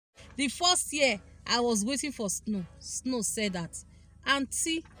The first year I was waiting for snow. Snow said that,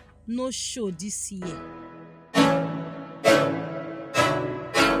 "Auntie, no show this year."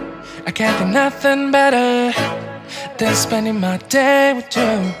 I can't think nothing better than spending my day with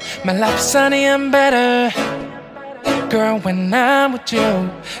you. My life is sunny and better, girl, when I'm with you.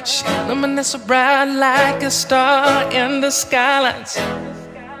 She illuminates so bright like a star in the skylines.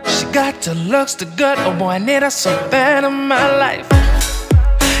 She got the looks, the good, oh boy, I need her so bad in my life.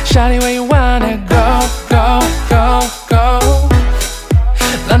 Shawty, where you wanna go, go, go, go?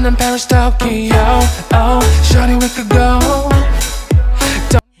 London, Paris, Tokyo, oh, shawty, we could go.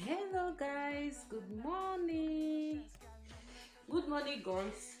 Hello guys, good morning. Good morning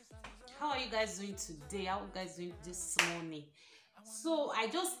guys. How are you guys doing today? How are you guys doing this morning? So I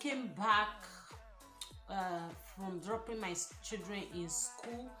just came back from dropping my children in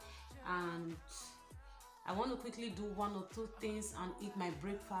school, and I want to quickly do one or two things and eat my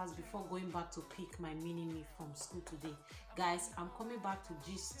breakfast before going back to pick my mini me from school today. Guys, I'm coming back to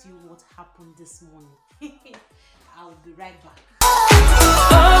gist you what happened this morning. I'll be right back.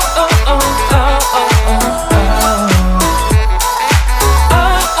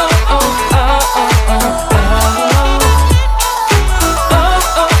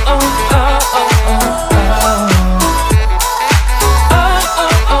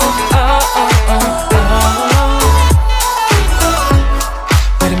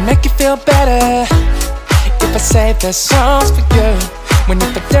 Feel better if I say the songs for you when you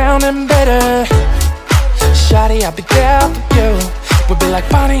feel down and bitter. Shawty, I'll be there for you. We'll be like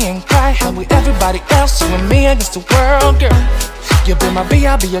Bonnie and Clyde, how we everybody else, you and me against the world, girl. You'll be my B,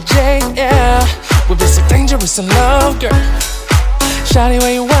 I'll be your J, yeah. We'll be so dangerous in love, girl. Shawty,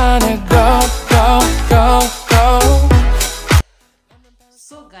 where you wanna go, go, go, go?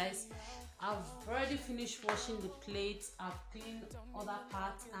 So guys, I've already finished washing the plates. I've cleaned other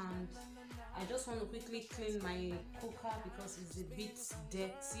parts, and I just want to quickly clean my cooker because it's a bit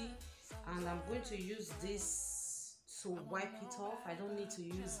dirty, and I'm going to use this to wipe it off. I don't need to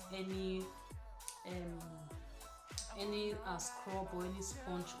use any scrub or any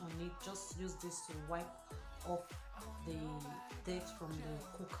sponge on it. Just use this to wipe off the dirt from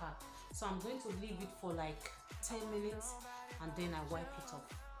the cooker. So I'm going to leave it for like 10 minutes and then I wipe it off,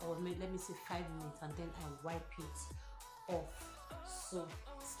 or let me say 5 minutes, and then I wipe it off. So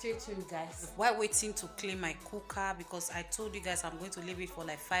stay tuned guys while waiting to clean my cooker, because I told you guys I'm going to leave it for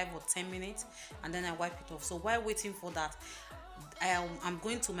like 5 or 10 minutes and then I wipe it off. So while waiting for that, I'm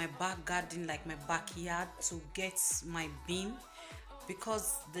going to my back garden, like my backyard, to get my bin,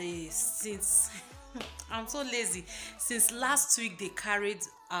 because since I'm so lazy. Since last week they carried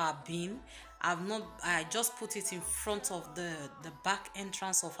our bin. I just put it in front of the back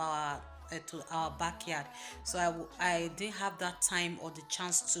entrance of our to our backyard, so I didn't have that time or the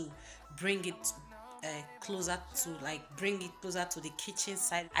chance to bring it closer to the kitchen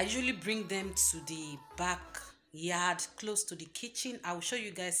side. I usually bring them to the backyard close to the kitchen. I will show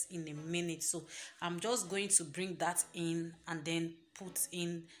you guys in a minute. So I'm just going to bring that in and then put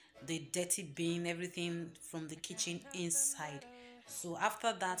in the dirty bin, everything from the kitchen inside. So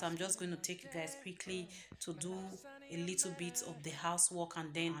after that, I'm just going to take you guys quickly to do a little bit of the housework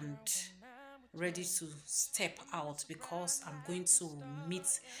and then ready to step out, because I'm going to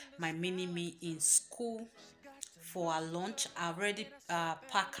meet my mini me in school for our lunch. I already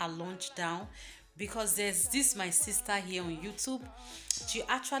packed her lunch down, because there's this my sister here on YouTube. She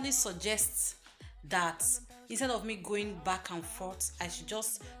actually suggests that instead of me going back and forth, I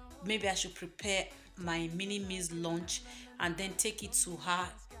should prepare my mini me's lunch and then take it to her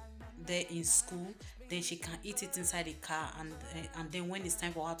there in school. Then she can eat it inside the car, and then when it's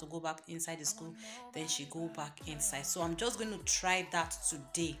time for her to go back inside the school, then she go back inside. So I'm just going to try that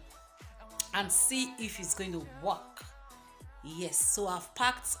today and see if it's going to work. Yes, so I've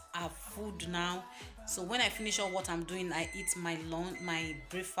packed our food now. So when I finish all what I'm doing, I eat my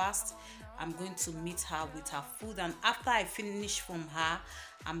breakfast. I'm going to meet her with her food, and after I finish from her,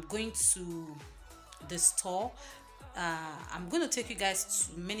 I'm going to the store. I'm going to take you guys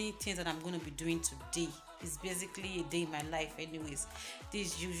to many things that I'm going to be doing today. It's basically a day in my life anyways. This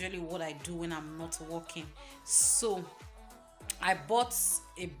is usually what I do when I'm not working. So I bought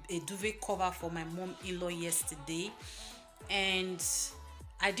a duvet cover for my mom-in-law yesterday, and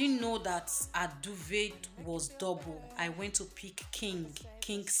I didn't know that a duvet was double. I went to pick king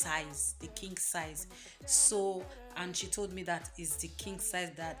size, the king size. So, and she told me that it's the king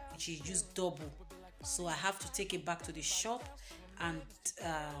size that she used double. So I have to take it back to the shop and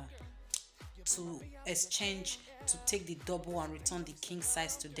to exchange, to take the double and return the king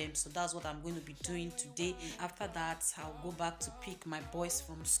size to them. So that's what I'm going to be doing today. After that, I'll go back to pick my boys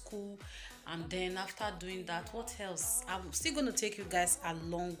from school, and then after doing that, what else? I'm still going to take you guys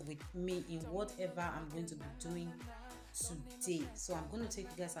along with me in whatever I'm going to be doing today. So I'm going to take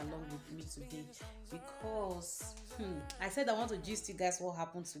you guys along with me today because I said I want to gist you guys what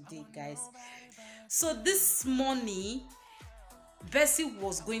happened today, guys. So this morning Bessie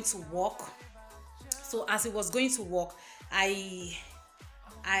was going to work. So as he was going to work, I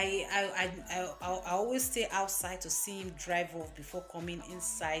always stay outside to see him drive off before coming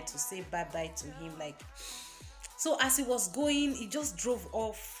inside to say bye bye to him. Like, so as he was going, he just drove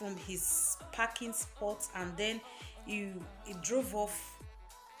off from his parking spot, and then he drove off.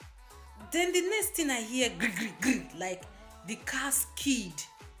 Then the next thing I hear, like the car's keyed.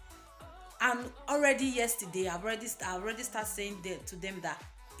 And already yesterday, I already started saying to them that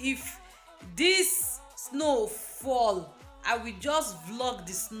if this snow fall, I will just vlog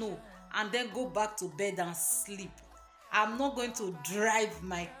the snow and then go back to bed and sleep. I'm not going to drive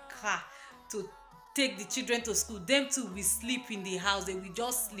my car to take the children to school. Them too will sleep in the house. They will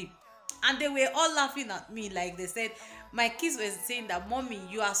just sleep. And they were all laughing at me. Like they said, my kids were saying that, "Mommy,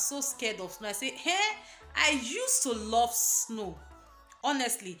 you are so scared of snow." I said, hey, I used to love snow.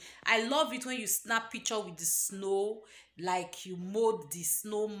 Honestly, I love it when you snap picture with the snow, like you mowed the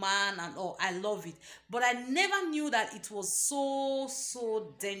snowman and all. I love it, but I never knew that it was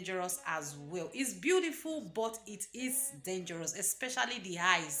so dangerous as well. It's beautiful, but it is dangerous, especially the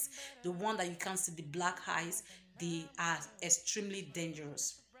eyes, the one that you can't see, the black eyes. They are extremely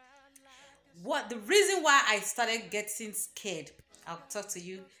dangerous. What the reason why I started getting scared, I'll talk to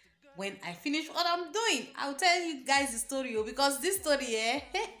you when I finish what I'm doing. I'll tell you guys the story, because this story,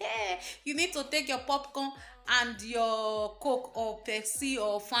 you need to take your popcorn and your Coke or Pepsi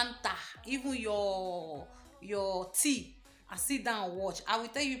or Fanta, even your tea, and sit down and watch. I will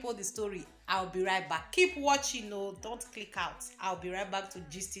tell you people the story. I'll be right back. Keep watching, no, don't click out. I'll be right back to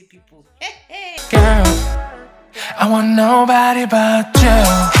gist you people. Girl, I want nobody but you.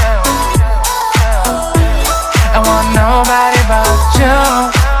 I want nobody but you.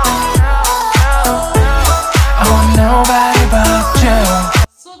 I want nobody but you.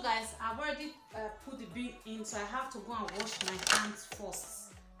 So guys, I've already put the bean in, so I have to go and wash my hands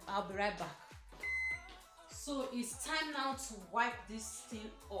first. I'll be right back. So it's time now to wipe this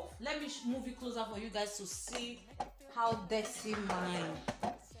thing off. Let me move it closer for you guys to see how dirty my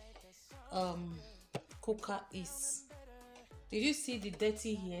cooker is. Did you see the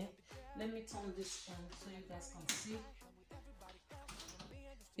dirty here? Let me turn this on so you guys can see.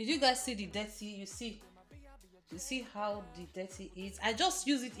 Did you guys see the dirty? You see how the dirty is. I just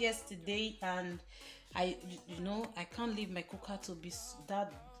used it yesterday, and I can't leave my cooker to be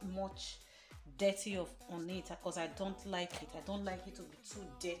that much dirty on it, because I don't like it. I don't like it to be too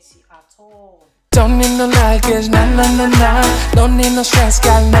dirty at all. Don't need no luggage, nah nah nah nah. Don't need no stress,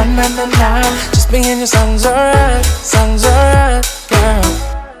 girl, nah nah nah nah. Just me and your songs alright, girl.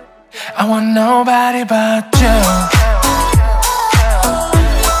 I want nobody but you.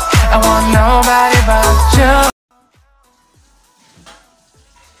 I want nobody but you.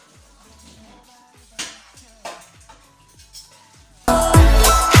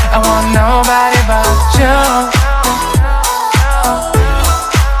 I want nobody but you.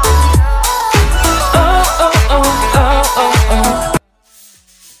 Oh, oh, oh, oh, oh, oh.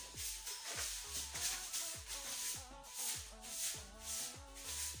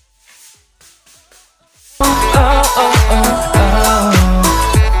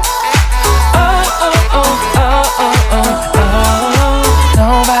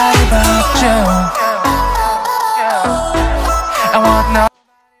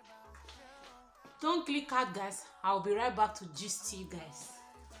 Don't click out, guys. I'll be right back to gist you guys.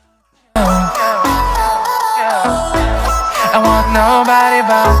 I want nobody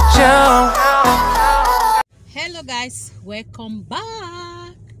but you. Hello guys, welcome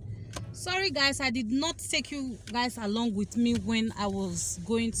back. Sorry guys, I did not take you guys along with me when I was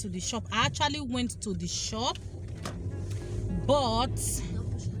going to the shop. I actually went to the shop, but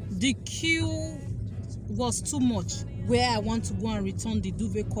the queue was too much where I want to go and return the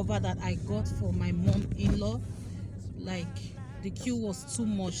duvet cover that I got for my mom-in-law. Like, the queue was too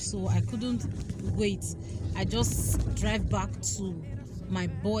much, so I couldn't wait. I just drive back to my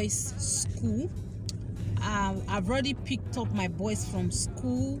boys' school. I've already picked up my boys from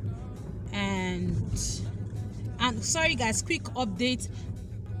school, and sorry guys, quick update.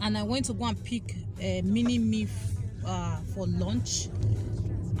 And I went to go and pick mini me for lunch,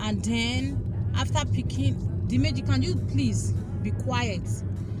 and then after picking the Meji, can you please be quiet?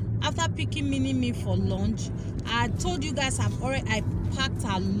 after picking mini-me for lunch, I told you guys I packed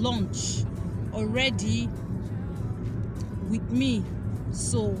her lunch already with me.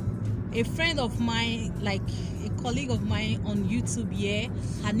 So a friend of mine, like a colleague of mine on YouTube here,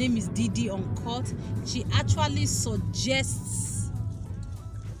 her name is Didi Uncut. She actually suggests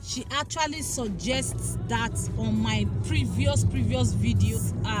that on my previous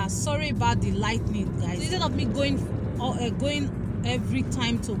videos. Sorry about the lightning, guys. So instead of me going every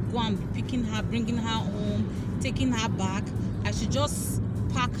time to go and be picking her, bringing her home, taking her back, I should just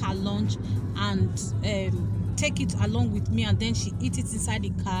pack her lunch and take it along with me, and then she eat it inside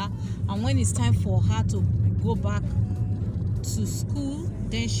the car, and when it's time for her to go back to school,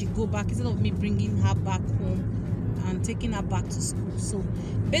 then she go back, instead of me bringing her back home and taking her back to school. So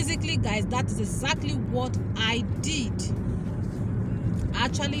basically, guys, that is exactly what I did. I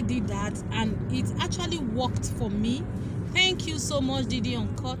actually did that, and it actually worked for me. Thank you so much, Didi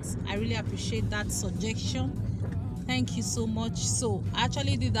Uncut. I really appreciate that suggestion. Thank you so much. So I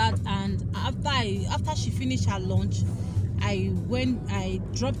actually did that, and after she finished her lunch, I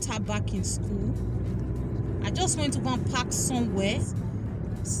dropped her back in school. I just went to go and park somewhere.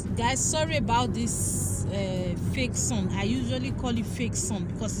 Guys, sorry about this fake sun. I usually call it fake sun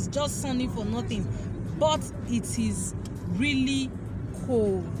because it's just sunny for nothing, but it is really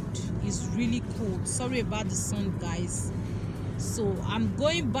cold. It's really cold. Sorry about the sun, guys. So I'm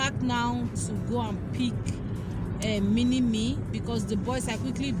going back now to go and pick mini-me, because the boys, I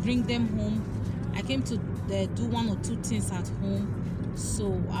quickly bring them home. I came to do one or two things at home,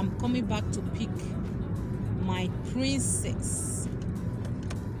 so I'm coming back to pick my princess.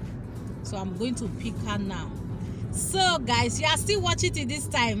 So I'm going to pick her now. So guys, you are still watching it this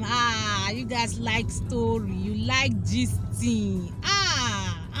time. You guys like story, you like gisting.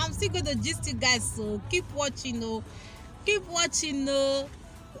 I'm still going to gist you guys, so keep watching.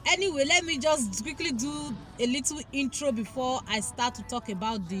 Anyway, let me just quickly do a little intro before I start to talk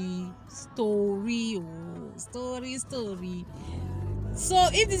about the story. Story. So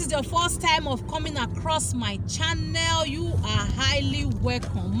if this is your first time of coming across my channel, you are highly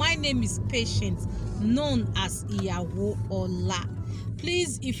welcome. My name is Patience, known as Iyawo Ola.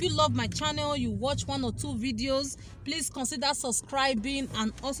 Please, if you love my channel, you watch one or two videos, please consider subscribing,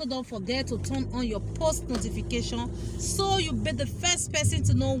 and also don't forget to turn on your post notification so you'll be the first person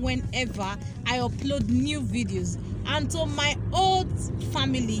to know whenever I upload new videos. And to my old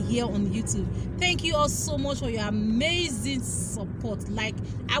family here on YouTube, thank you all so much for your amazing support. Like,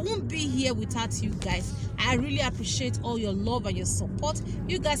 I won't be here without you guys. I really appreciate all your love and your support.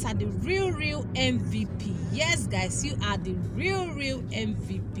 You guys are the real MVP. Yes, guys, you are the real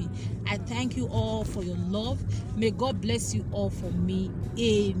MVP. I thank you all for your love. May God bless you all for me.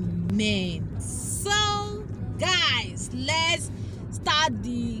 Amen. So guys, let's start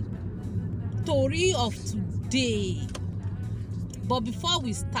the story of today. But before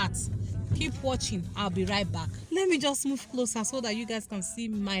we start, keep watching. I'll be right back. Let me just move closer so that you guys can see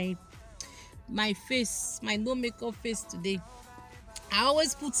my face, my no makeup face today. I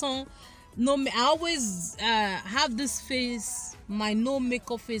always put on I always have this face, my no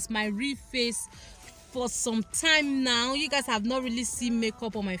makeup face, my real face, for some time now. You guys have not really seen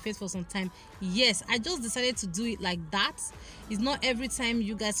makeup on my face for some time. Yes, I just decided to do it like that. It's not every time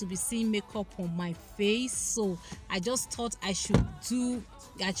you guys will be seeing makeup on my face, so I just thought I should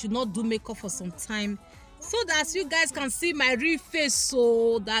not do makeup for some time, so that you guys can see my real face,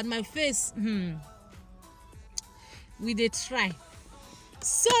 so that my face we dey try.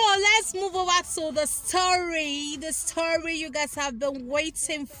 So let's move over to the story you guys have been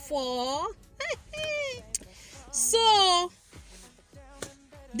waiting for. So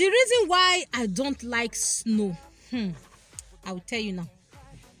the reason why I don't like snow, I will tell you now,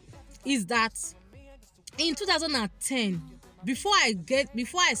 is that in 2010, before I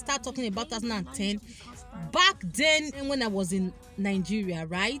start talking about 2010, back then when I was in Nigeria,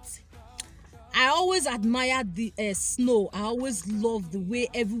 right, I always admired the snow. I always loved the way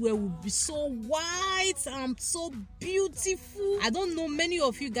everywhere would be so white and so beautiful. I don't know, many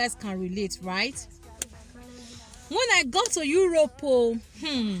of you guys can relate, right? When I got to Europe,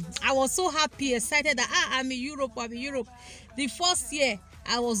 I was so happy, excited that I'm in Europe. The first year,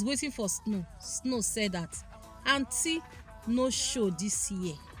 I was waiting for snow. Snow said that, Auntie, no show this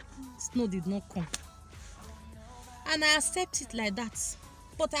year. Snow did not come. And I accepted it like that.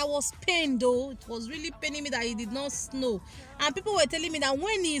 But I was pained though. It was really paining me that it did not snow. And people were telling me that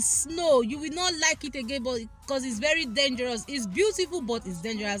when it snow, you will not like it again, but because it's very dangerous. It's beautiful, but it's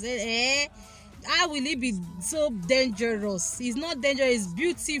dangerous. How will it be so dangerous? It's not dangerous, it's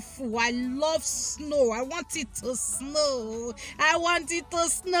beautiful. I love snow. I want it to snow. I want it to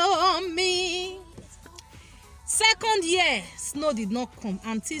snow on me. Second year, snow did not come.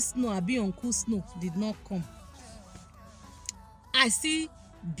 Auntie Snow, abi Uncle Snow did not come. I still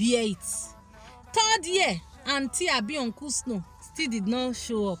bear it. Third year, Auntie abi Uncle Snow still did not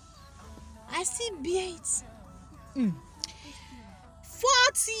show up. I still bear it.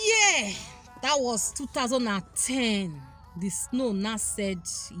 Fourth year, that was 2010. The snow now said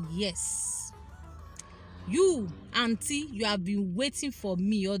yes. You, Auntie, you have been waiting for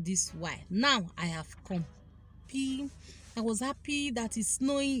me all this while. Now I have come. I was happy that it's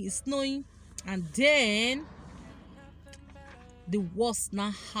snowing. And then the worst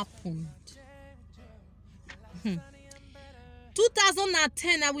now happened.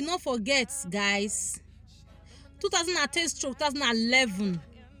 2010, I will not forget, guys. 2010 stroke 2011,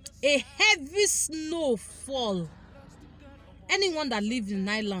 a heavy snowfall. Anyone that lives in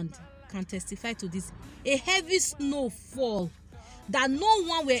Ireland can testify to this. A heavy snowfall that no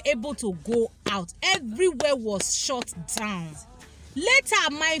one were able to go out. Everywhere was shut down.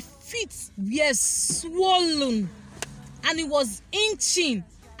 Later, my feet were swollen and it was itching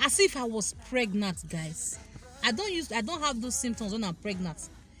as if I was pregnant, guys. I don't have those symptoms when I'm pregnant.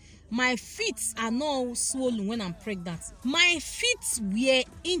 My feet are not swollen when I'm pregnant. My feet were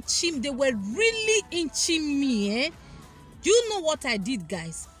itching. They were really itching me. Do you know what I did,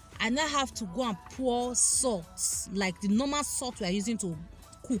 guys? I now have to go and pour salt, like the normal salt we are using to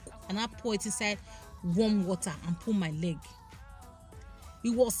cook, and I pour it inside warm water and pull my leg.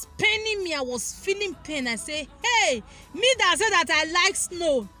 It was paining me. I was feeling pain. I say, hey, me that said that I like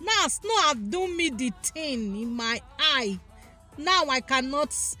snow. Now snow have done me the thing in my eye. Now I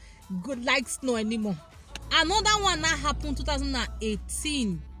cannot like snow anymore. Another one that happened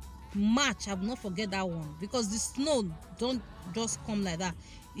 2018 March. I will not forget that one, because the snow don't just come like that.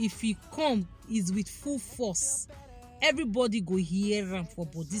 If it come, it's with full force. Everybody go hear am for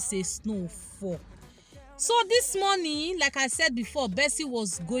body say snow fall. So this morning, like I said before, Bessie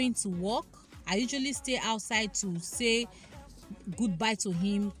was going to work. I usually stay outside to say goodbye to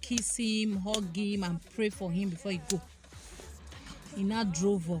him, kiss him, hug him, and pray for him before he go. He now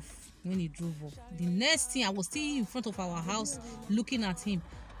drove off. When he drove off, the next thing, I was still in front of our house looking at him.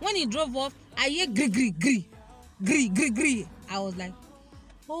 When he drove off, I hear gree. I was like,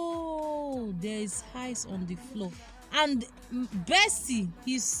 oh, there is ice on the floor. And Bessie,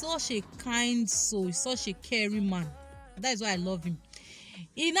 he's such a kind soul, he's such a caring man. That is why I love him.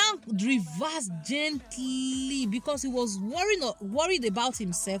 He now reversed gently because he was worried about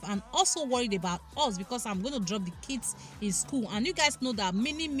himself and also worried about us, because I'm going to drop the kids in school. And you guys know that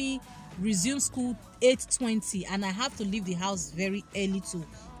Mini-Me resumes school 8:20, and I have to leave the house very early to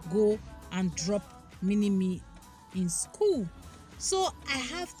go and drop Mini-Me in school. So I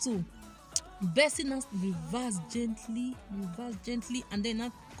have to. Bessie now reverse gently, and then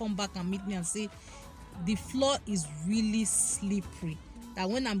not come back and meet me and say the floor is really slippery, that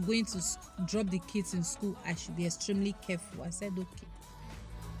when I'm going to drop the kids in school, I should be extremely careful. I said okay.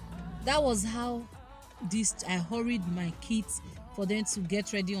 That was how I hurried my kids for them to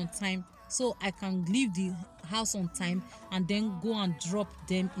get ready on time, so I can leave the house on time and then go and drop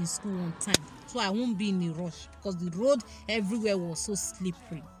them in school on time, so I won't be in a rush, because the road everywhere was so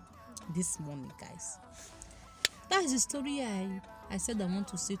slippery this morning, guys. That is the story I said I want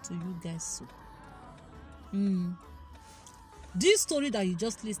to say to you guys. So this story that you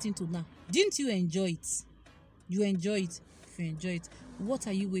just listened to now, didn't you enjoy it? You enjoy it? If you enjoy it, what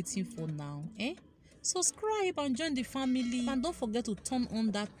are you waiting for now? Subscribe and join the family, and don't forget to turn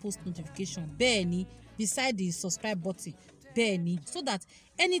on that post notification bell beside the subscribe button bell, so that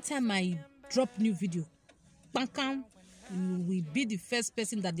anytime I drop new video, bam, you will be the first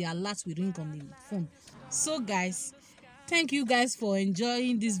person that the alert will ring on the phone. So guys, thank you guys for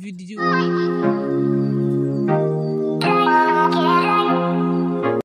enjoying this video.